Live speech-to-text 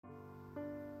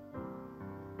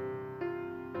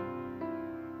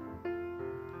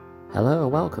Hello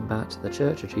and welcome back to the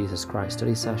Church of Jesus Christ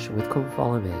study session with Come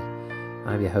Follow Me.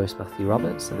 I'm your host Matthew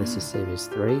Roberts and this is Series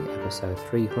 3, Episode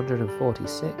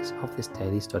 346 of this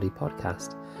daily study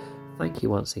podcast. Thank you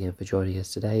once again for joining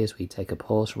us today as we take a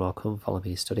pause from our Come Follow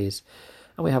Me studies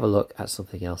and we have a look at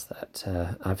something else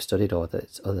that I've studied or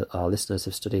that our listeners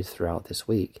have studied throughout this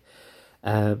week.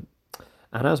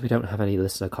 And as we don't have any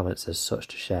listener comments as such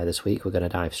to share this week, we're going to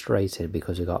dive straight in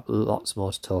because we've got lots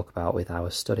more to talk about with our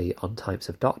study on types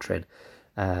of doctrine.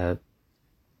 For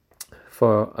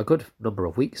a good number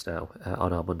of weeks now,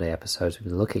 on our Monday episodes, we've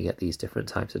been looking at these different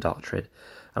types of doctrine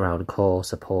around core,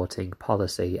 supporting,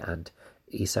 policy, and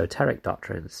esoteric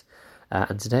doctrines.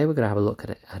 And today we're going to have a look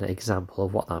at an example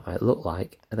of what that might look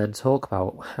like, and then talk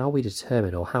about how we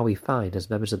determine or how we find as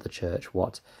members of the church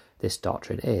what this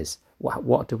doctrine is.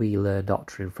 What do we learn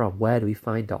doctrine from? Where do we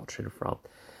find doctrine from?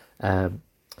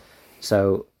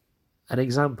 So an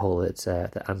example that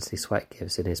Anthony Sweat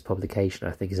gives in his publication,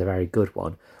 I think, is a very good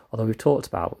one. Although we've talked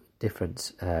about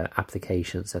different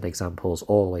applications and examples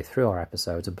all the way through our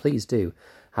episodes, and please do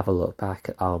have a look back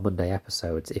at our Monday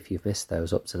episodes if you've missed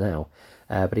those up to now.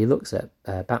 But he looks at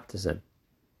baptism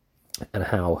and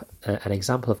how an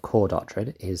example of core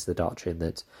doctrine is the doctrine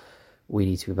that we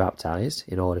need to be baptized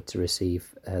in order to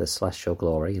receive the celestial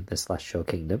glory in the celestial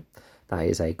kingdom. That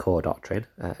is a core doctrine.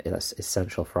 That's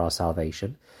essential for our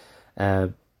salvation.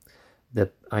 The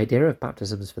idea of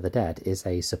baptisms for the dead is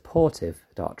a supportive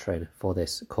doctrine for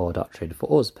this core doctrine.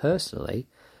 For us personally,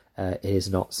 it is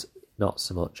not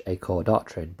so much a core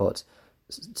doctrine, but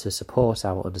to support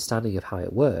our understanding of how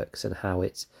it works and how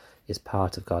it is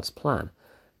part of God's plan.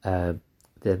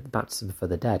 The baptism for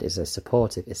the dead is a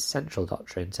supportive, essential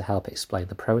doctrine to help explain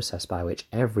the process by which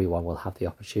everyone will have the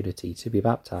opportunity to be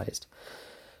baptized.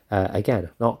 Again,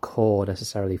 not core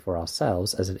necessarily for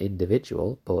ourselves as an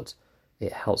individual, but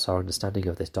it helps our understanding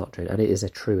of this doctrine, and it is a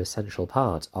true essential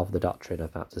part of the doctrine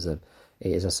of baptism.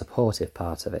 It is a supportive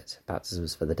part of it,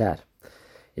 baptisms for the dead.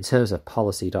 In terms of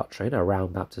policy doctrine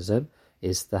around baptism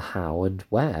is the how and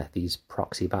where these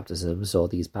proxy baptisms or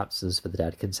these baptisms for the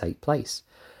dead can take place.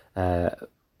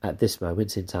 At this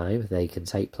moment in time, they can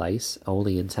take place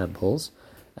only in temples,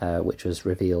 which was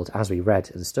revealed as we read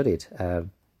and studied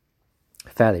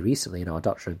fairly recently in our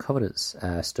Doctrine and Covenants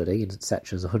study in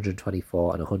sections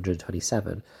 124 and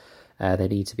 127. They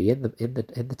need to be in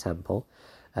the temple,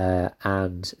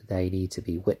 and they need to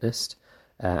be witnessed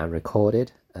and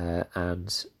recorded,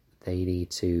 and they need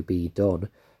to be done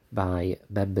by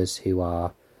members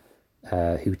who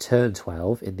turn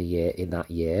 12 in that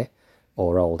year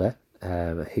or older,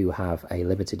 who have a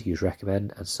limited use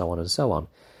recommend, and so on and so on.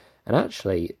 And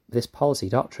actually, this policy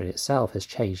doctrine itself has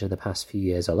changed in the past few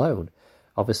years alone.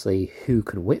 Obviously, who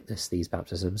can witness these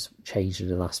baptisms changed in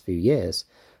the last few years.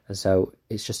 And so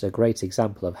it's just a great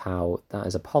example of how that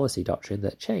is a policy doctrine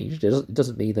that changed. It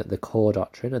doesn't mean that the core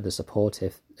doctrine and the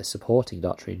supporting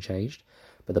doctrine changed,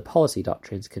 but the policy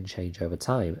doctrines can change over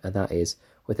time, and that is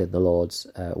within the Lord's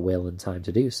will and time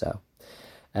to do so.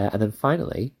 And then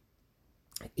finally,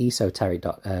 esoteric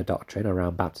doctrine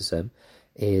around baptism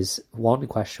is one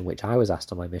question which I was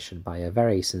asked on my mission by a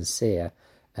very sincere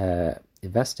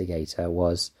investigator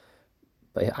was,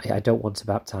 but I don't want to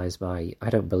baptize I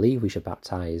don't believe we should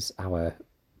baptize our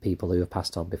people who have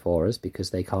passed on before us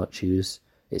because they can't choose,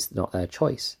 it's not their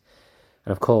choice.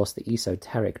 And of course, the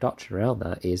esoteric doctrine around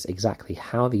that is exactly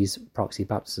how these proxy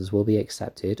baptisms will be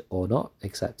accepted or not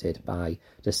accepted by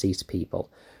deceased people.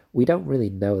 We don't really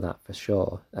know that for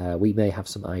sure. We may have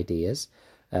some ideas,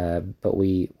 but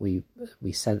we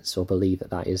sense or believe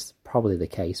that is probably the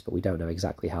case, but we don't know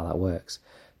exactly how that works.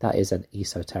 That is an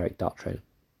esoteric doctrine.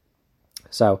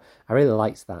 So I really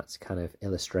liked that kind of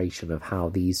illustration of how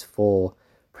these four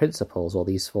principles or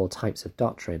these four types of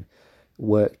doctrine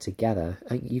work together.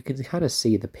 And you can kind of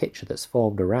see the picture that's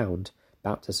formed around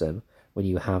baptism when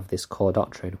you have this core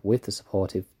doctrine with the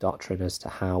supportive doctrine as to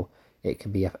how it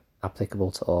can be applicable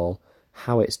to all,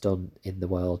 how it's done in the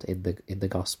world, in the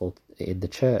gospel, in the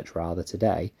church rather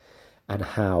today, and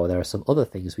how there are some other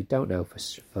things we don't know for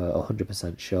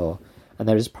 100% sure. And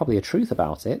there is probably a truth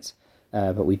about it,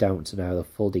 but we don't know the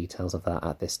full details of that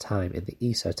at this time in the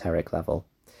esoteric level.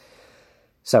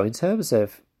 So in terms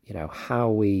of,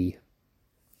 how we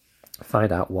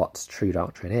find out what true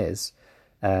doctrine is,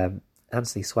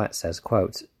 Anthony Sweat says,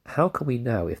 quote, "How can we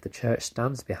know if the church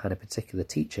stands behind a particular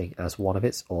teaching as one of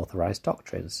its authorized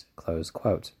doctrines?" Close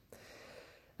quote.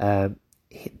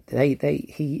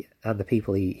 He and the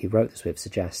people he wrote this with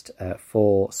suggest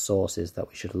 4 sources that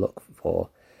we should look for.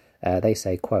 They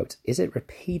say, quote, "Is it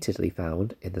repeatedly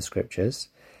found in the scriptures?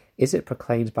 Is it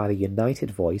proclaimed by the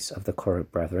united voice of the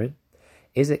current brethren?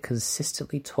 Is it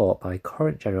consistently taught by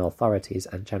current general authorities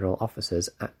and general officers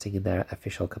acting in their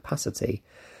official capacity?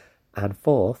 And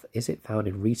fourth, is it found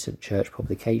in recent church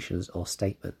publications or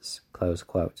statements? Close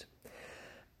quote.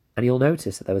 And you'll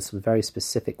notice that there was some very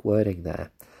specific wording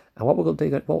there. And what we'll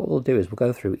do is we'll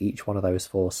go through each one of those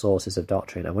four sources of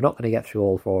doctrine, and we're not going to get through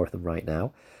all four of them right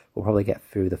now. We'll probably get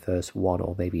through the first one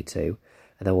or maybe two,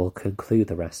 and then we'll conclude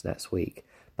the rest next week.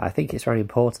 But I think it's very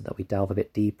important that we delve a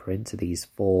bit deeper into these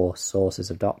four sources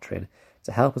of doctrine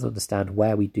to help us understand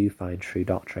where we do find true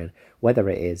doctrine, whether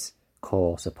it is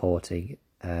core, supporting,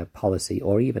 policy,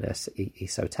 or even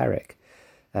esoteric.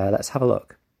 Let's have a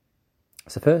look.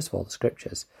 So first of all, the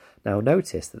scriptures. Now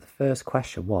notice that the first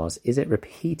question was, is it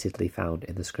repeatedly found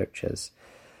in the scriptures?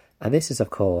 And this is,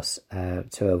 of course,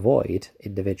 to avoid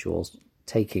individuals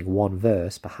taking one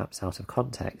verse perhaps out of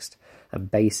context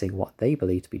and basing what they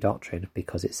believe to be doctrine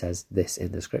because it says this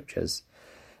in the scriptures.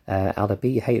 Elder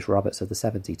B.H. Roberts of the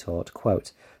 70 taught,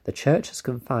 quote, "The church has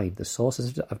confined the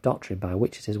sources of doctrine by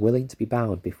which it is willing to be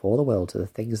bound before the world to the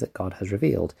things that God has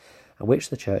revealed, and which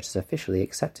the church has officially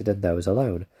accepted and those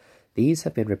alone. These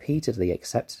have been repeatedly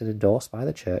accepted and endorsed by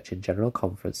the church in general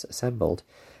conference assembled,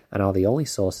 and are the only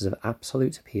sources of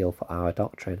absolute appeal for our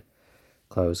doctrine."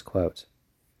 Close quote.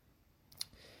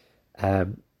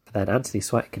 Then Anthony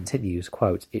Sweat continues,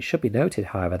 quote, "It should be noted,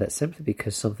 however, that simply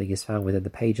because something is found within the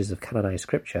pages of canonized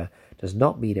scripture does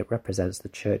not mean it represents the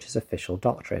church's official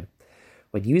doctrine.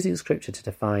 When using scripture to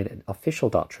define official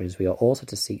doctrines, we are also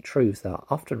to seek truths that are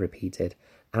often repeated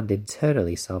and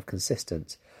internally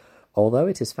self-consistent. Although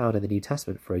it is found in the New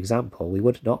Testament, for example, we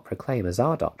would not proclaim as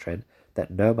our doctrine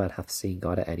that no man hath seen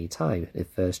God at any time in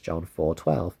 1 John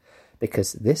 4:12,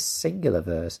 because this singular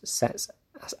verse sets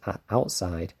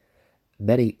outside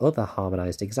many other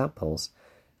harmonized examples,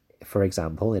 for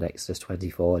example, in Exodus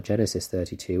 24, Genesis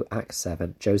 32, Acts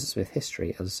 7, Joseph Smith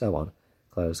history, and so on."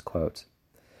 Close quote.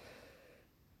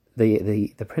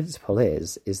 The principle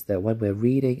is that when we're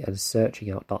reading and searching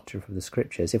out doctrine from the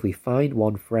scriptures, if we find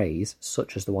one phrase,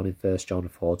 such as the one in 1 John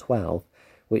 4:12,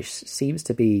 which seems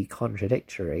to be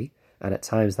contradictory, and at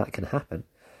times that can happen,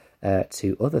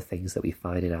 to other things that we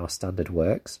find in our standard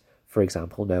works, for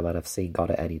example, no man hath seen God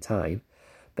at any time,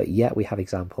 but yet we have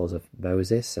examples of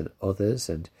Moses and others,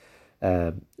 and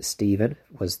Stephen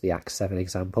was the Acts 7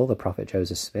 example, the prophet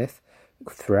Joseph Smith,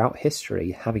 throughout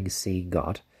history having seen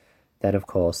God, then of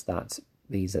course that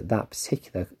means that that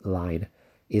particular line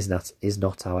is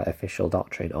not our official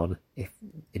doctrine on if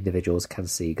individuals can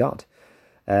see God.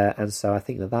 And so I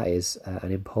think that is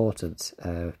an important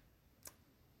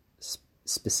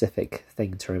specific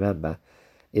thing to remember,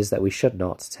 is that we should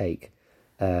not take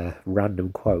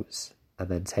random quotes and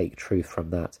then take truth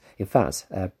from that. In fact,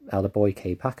 Elder Boyd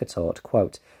K. Packer taught,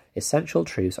 quote, "Essential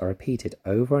truths are repeated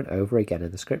over and over again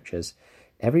in the scriptures.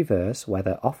 Every verse,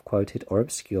 whether off-quoted or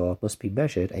obscure, must be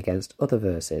measured against other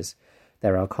verses.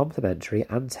 There are complementary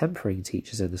and tempering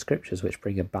teachers in the scriptures which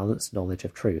bring a balanced knowledge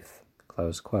of truth."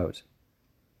 Close quote.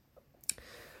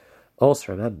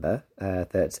 Also remember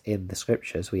that in the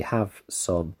scriptures we have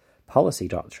some policy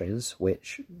doctrines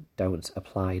which don't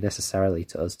apply necessarily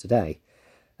to us today.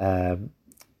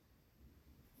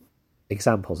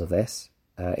 Examples of this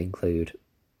include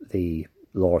the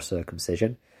law of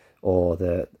circumcision,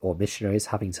 or missionaries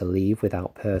having to leave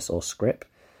without purse or scrip.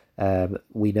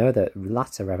 We know that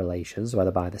latter revelations,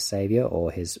 whether by the Saviour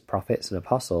or his prophets and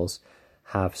apostles,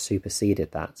 have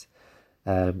superseded that.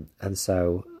 And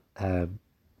so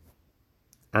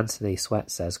Anthony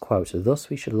Sweat says, quote, "Thus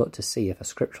we should look to see if a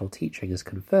scriptural teaching is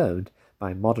confirmed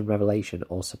by modern revelation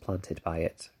or supplanted by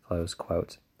it." Close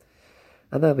quote.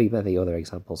 And there'll be many other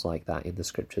examples like that in the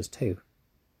scriptures too.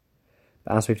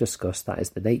 But as we've discussed, that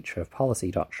is the nature of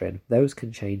policy doctrine. Those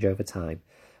can change over time,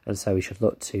 and so we should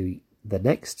look to the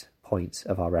next point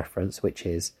of our reference, which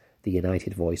is the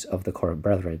united voice of the current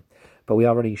brethren. But we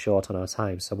are running short on our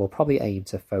time, so we'll probably aim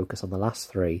to focus on the last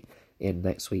three in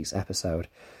next week's episode.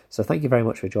 So thank you very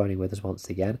much for joining with us once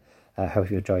again. I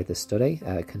hope you enjoyed this study.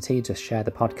 Continue to share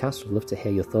the podcast. We'd love to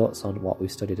hear your thoughts on what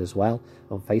we've studied as well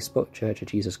on Facebook, Church of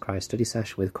Jesus Christ Study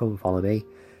Session with Come Follow Me.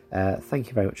 Thank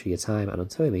you very much for your time, and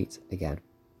until we meet again.